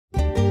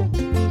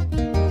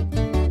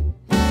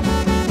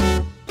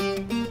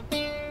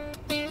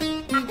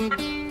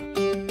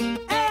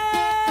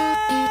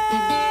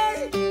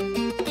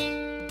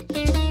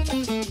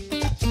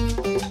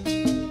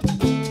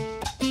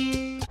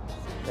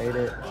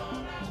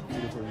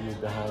beautiful view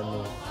behind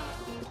me.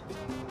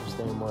 I'm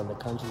staying more on the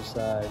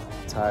countryside.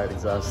 Tired,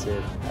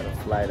 exhausted. Had a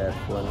flight at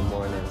 4 in the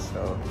morning,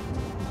 so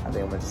I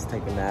think I'm gonna just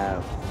take a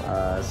nap.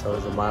 So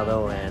is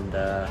Amado, and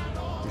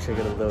we should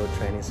get a little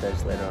training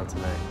session later on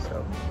tonight.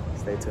 So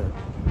stay tuned.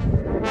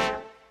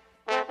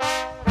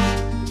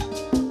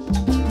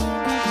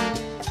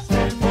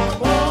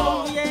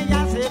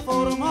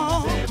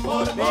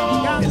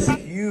 It's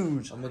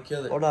huge. I'm gonna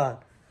kill it. Hold on.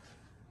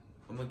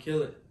 I'm gonna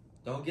kill it.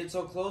 Don't get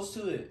so close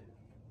to it.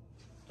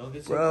 Don't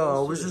get so Bro, close to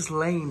I was just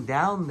laying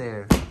down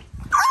there.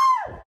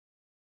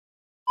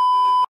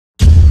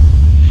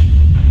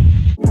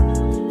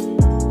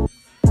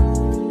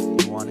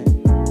 You want it?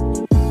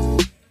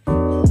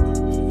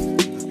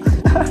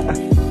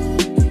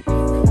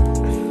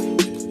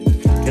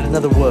 Get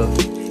another woof.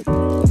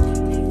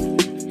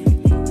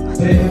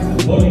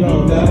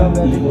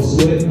 Bonita y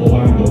Josué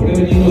Obando.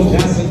 Prevenidos, ya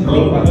se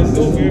ropa desde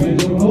este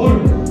momento, por favor.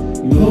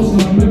 Y nos vamos a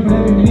la primera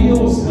pared.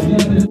 Bienvenidos. Mañana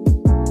tenemos.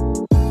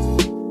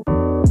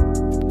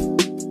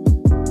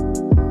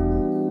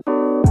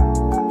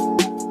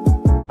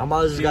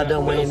 Amado just got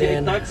done weighing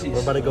in.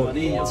 We're about to go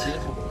eat.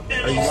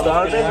 Are you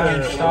starving?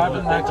 I'm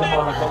starving like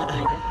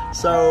a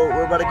So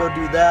we're about to go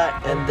do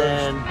that and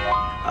then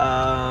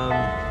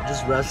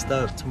just rest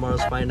up.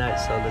 Tomorrow's fight night,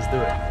 so let's do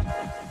it.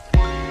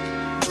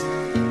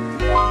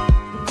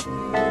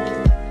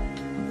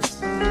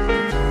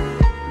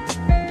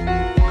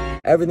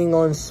 Everything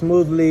going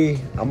smoothly.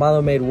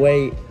 Amado made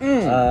weight.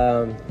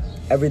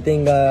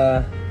 Everything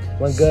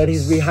went good.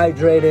 He's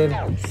rehydrated.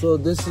 So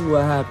this is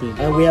what happened.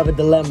 And we have a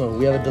dilemma.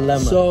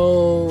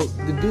 So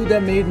the dude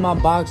that made my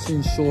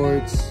boxing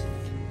shorts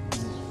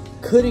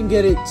couldn't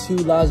get it to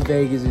Las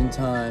Vegas in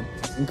time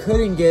and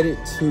couldn't get it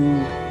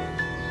to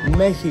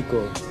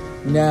Mexico.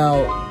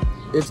 Now,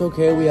 it's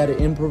okay, we had to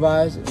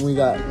improvise and we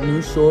got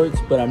new shorts,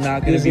 but I'm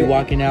not gonna be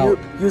walking out.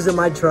 Using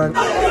my trunk.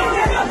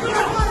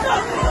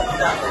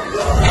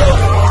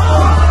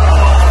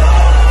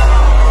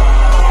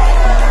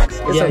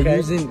 Yeah, okay.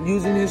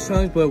 using his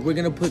trunks, but we're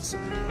gonna put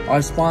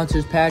our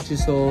sponsors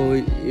patches so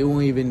it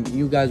won't even,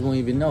 you guys won't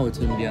even know it's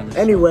gonna be on the show.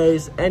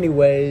 Anyways,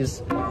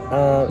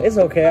 it's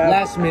okay.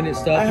 Last minute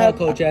stuff. Call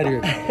Coach Edgar.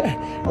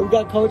 We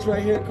got Coach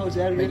right here, Coach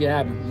Edgar. Make it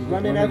happen.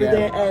 Running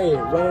everything. Hey,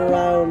 running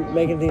around,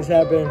 making things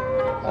happen.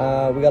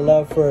 We got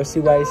love for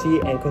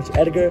CYC and Coach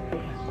Edgar.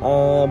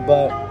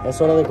 But es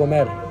hora de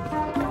comer.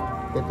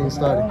 Get things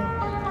started.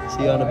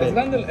 See you in a bit.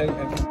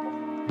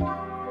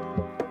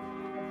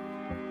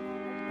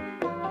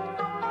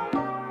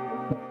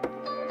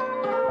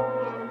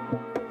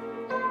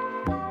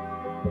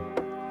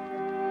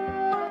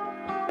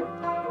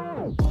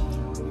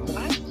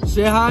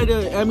 Say hi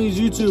to Emmy's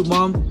YouTube,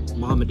 Mom.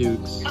 Mama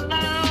Dukes.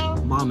 Hello.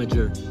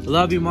 Momager.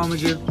 Love you,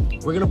 Momager.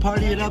 We're gonna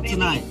party it up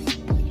tonight.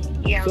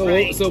 Yeah, So,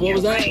 right. so what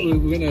was that? Right.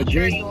 We're gonna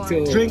drink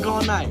till... Drink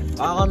all night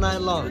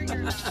long.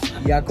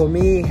 Ya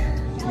comí,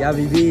 ya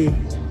viví.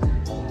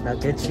 Now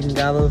que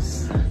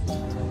chingados.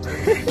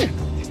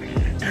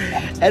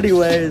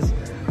 Anyways,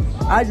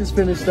 I just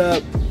finished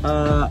up.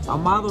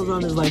 Amado's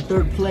on his like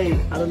third plate.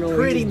 I don't know.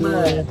 Pretty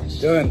much.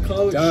 Done,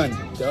 Coach. Done.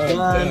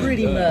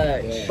 Pretty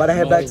much. But I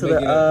head back to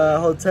the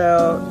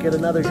hotel, get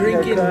another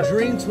Drinking haircut.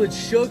 drinks with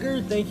sugar.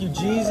 Thank you,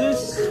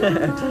 Jesus.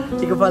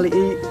 He can probably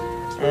eat,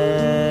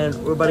 and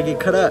we're about to get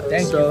cut up.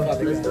 Thank so you,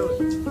 Father let's God.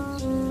 do it.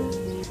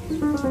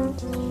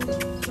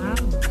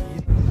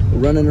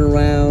 Running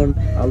around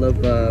all of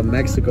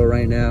Mexico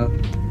right now.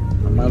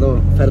 Amado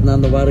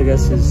Fernando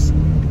Vargas'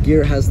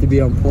 gear has to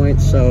be on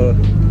point, so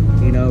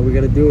you know we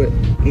gotta do it.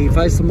 He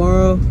fights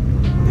tomorrow.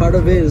 Part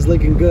of it is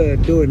looking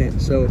good, doing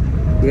it. So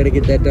we gotta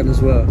get that done as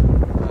well.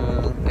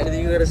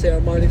 Anything you gotta say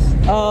on Martis?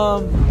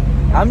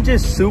 I'm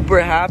just super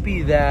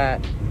happy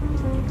that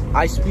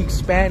I speak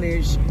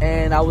Spanish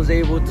and I was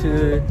able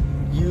to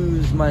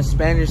use my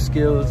Spanish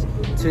skills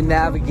to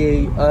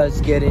navigate us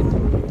getting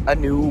a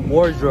new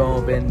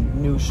wardrobe and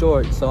new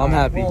shorts. So I'm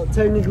happy. Well,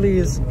 technically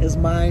it's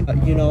mine.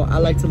 You know, I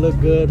like to look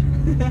good.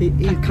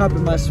 He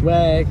copied my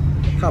swag,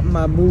 copied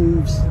my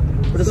moves.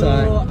 But it's So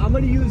alright. I'm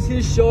gonna use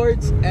his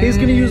shorts. And, He's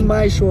gonna use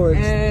my shorts.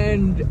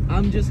 and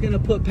I'm just gonna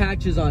put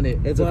patches on it.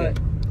 It's okay.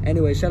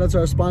 Anyway, shout out to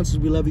our sponsors.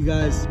 We love you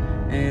guys,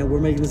 and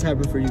we're making this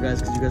happen for you guys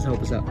because you guys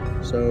help us out.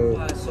 So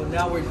So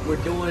now we're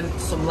doing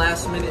some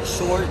last minute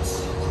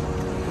shorts,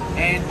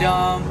 and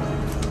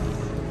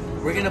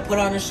we're gonna put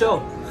on a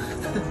show.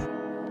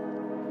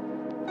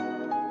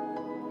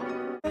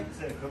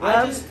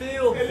 I just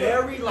feel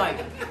very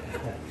like.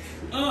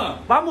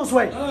 vamos,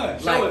 güey.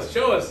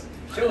 Show us.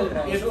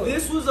 If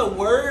this was a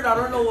word, I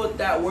don't know what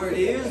that word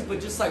is, but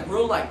just like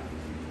real like,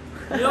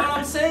 you know what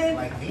I'm saying?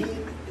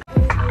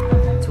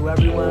 To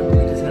everyone, we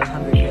just hit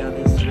 100K on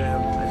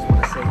Instagram. I just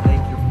want to say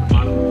thank you from the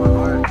bottom of my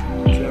heart.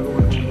 To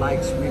everyone who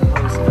likes,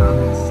 reposts,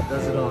 comments,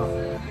 does it all.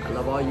 I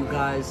love all you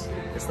guys.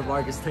 It's the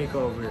Vargas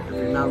takeover. If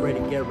you're not ready,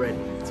 get ready.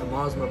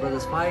 Tomorrow's my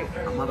brother's fight.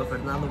 Amado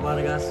Fernando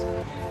Vargas,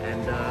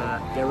 and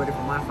get ready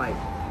for my fight,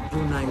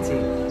 June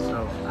 19th.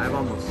 So I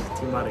vamos,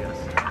 Team Vargas.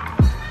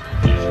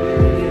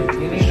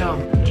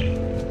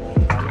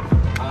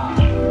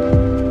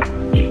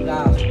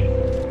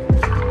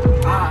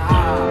 Ah,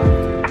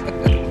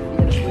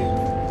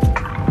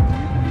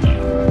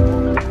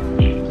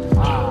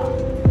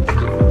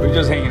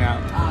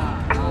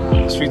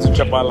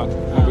 bala.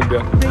 No big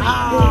deal.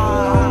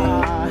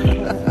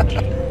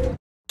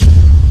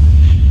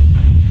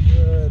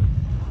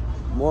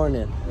 Good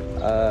morning.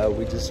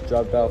 We just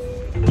dropped off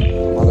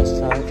Amado's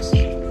tanks,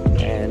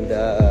 and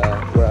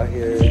we're out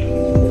here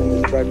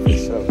getting this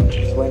breakfast. So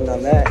just waiting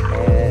on that,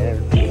 and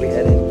we'll be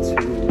heading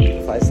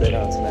to Fight Stay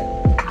Down tonight.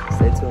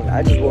 Stay tuned.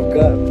 I just woke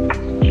up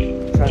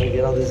trying to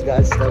get all this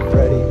guy's stuff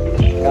ready.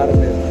 Got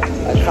him in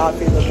a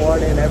coffee in the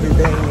morning,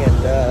 everything,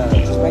 and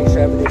just make sure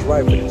everything's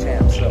right for the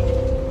champ. So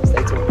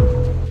stay tuned.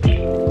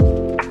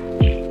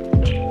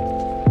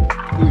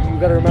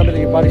 You gotta remember that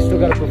your body's still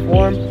gotta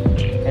perform,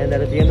 and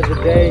that at the end of the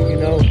day, you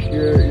know,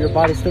 your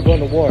body's still going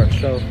to war.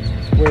 So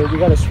we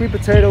got a sweet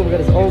potato, we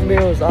got his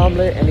oatmeal, his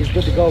omelet, and he's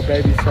good to go,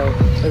 baby. So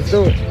let's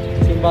do it.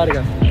 Team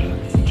Vargas.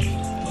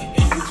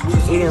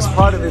 Eating's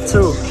part of it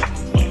too.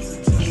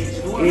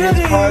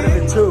 Eating's part of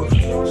it too.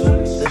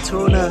 The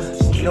tuna,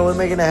 you know, we're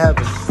making it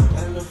happen.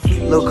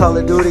 Little Call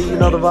of Duty, you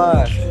know the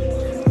vibe.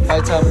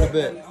 Fight time in a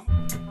bit.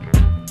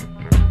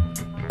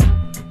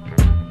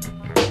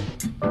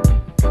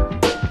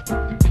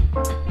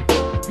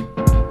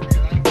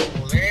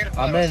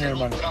 Amén,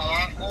 hermano.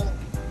 Trabajo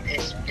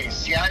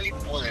especial y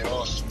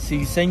poderoso.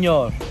 Sí,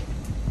 señor.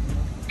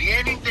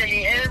 Bien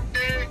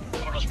inteligente,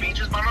 con los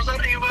pinches manos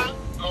arriba,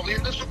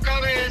 moviendo su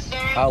cabeza.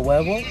 A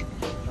huevo.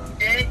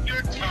 Take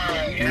your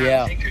time.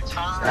 Yeah. Take your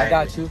time. I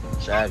got you.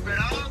 Chop it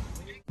up.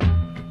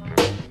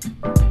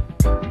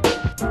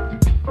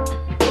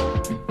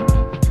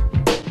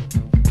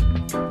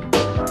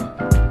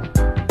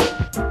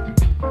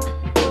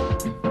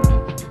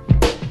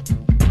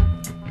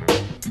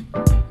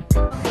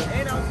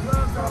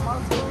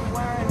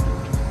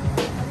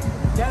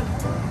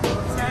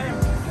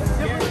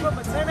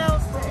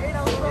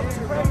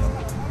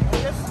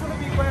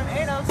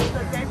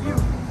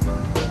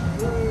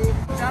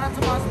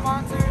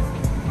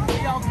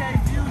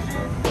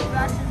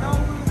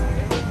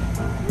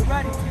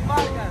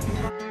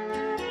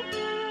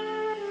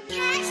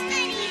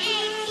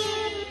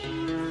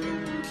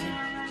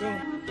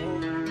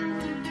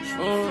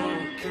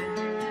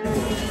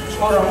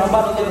 Hold on, I'm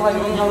about to look like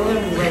young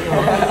Emmy right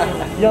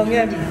now. Young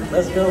Emmy.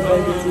 Let's go,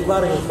 baby. It's about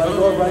to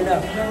go up right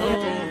now.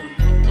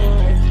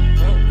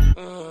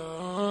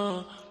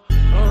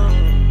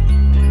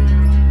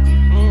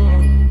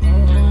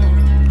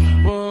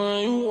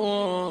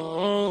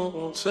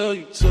 Tell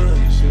you shit.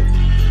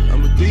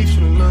 I'm a thief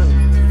for the night.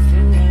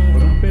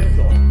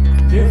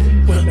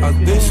 I'm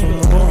this from the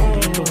wrong,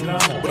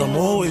 but I'm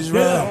always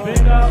right.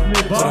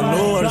 But I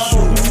know how to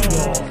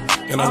shoot,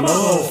 and I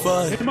know how to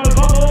fight.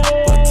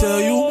 But I tell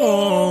you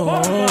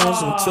once,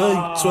 I'll tell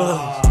you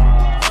twice.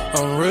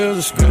 I'm real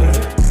discreet,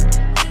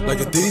 like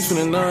a thief in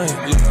the night.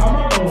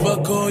 Yeah. If I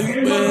call you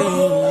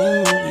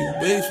babe, you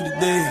babe for the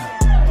day,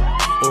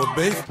 or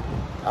babe.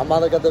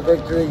 Amado got the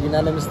victory,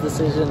 unanimous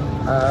decision.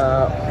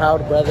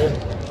 Proud brother.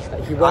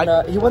 He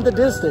went the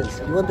distance.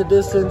 He went the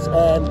distance,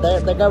 and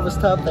that guy was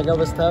tough. That guy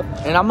was tough.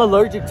 And I'm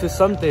allergic to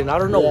something. I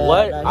don't know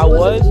what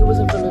He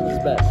wasn't feeling his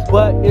best.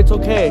 But it's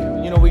okay.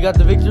 You know, we got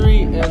the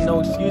victory and no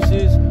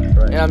excuses.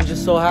 Right. And I'm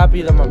just so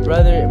happy that my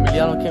brother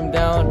Emiliano came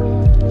down.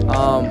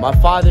 My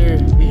father,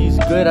 he's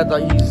good. I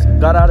thought he's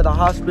got out of the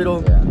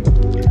hospital. Yeah.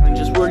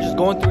 And we're just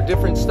going through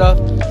different stuff.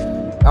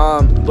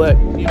 But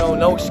you know,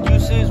 no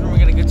excuses. We're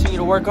gonna continue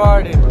to work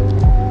hard, and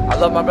I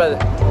love my brother.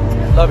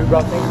 Love you,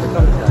 bro. Thanks for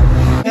coming tonight.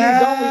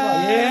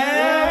 Yeah.